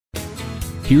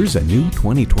Here's a new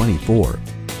 2024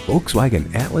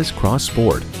 Volkswagen Atlas Cross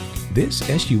Sport. This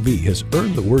SUV has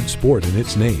earned the word sport in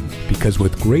its name because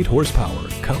with great horsepower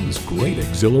comes great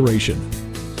exhilaration.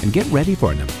 And get ready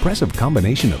for an impressive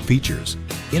combination of features: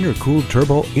 intercooled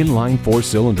turbo inline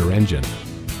 4-cylinder engine,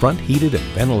 front heated and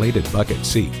ventilated bucket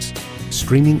seats,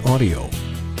 streaming audio,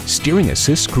 steering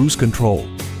assist cruise control,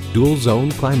 dual zone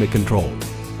climate control,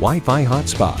 Wi-Fi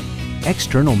hotspot,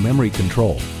 external memory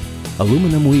control,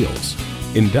 aluminum wheels,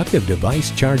 inductive device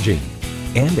charging,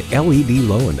 and LED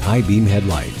low and high beam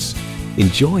headlights.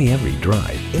 Enjoy every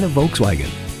drive in a Volkswagen.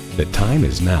 The time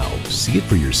is now. See it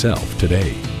for yourself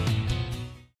today.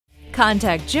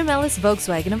 Contact Jim Ellis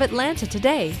Volkswagen of Atlanta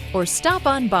today or stop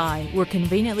on by. We're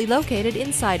conveniently located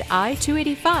inside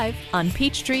I-285 on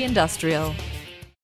Peachtree Industrial.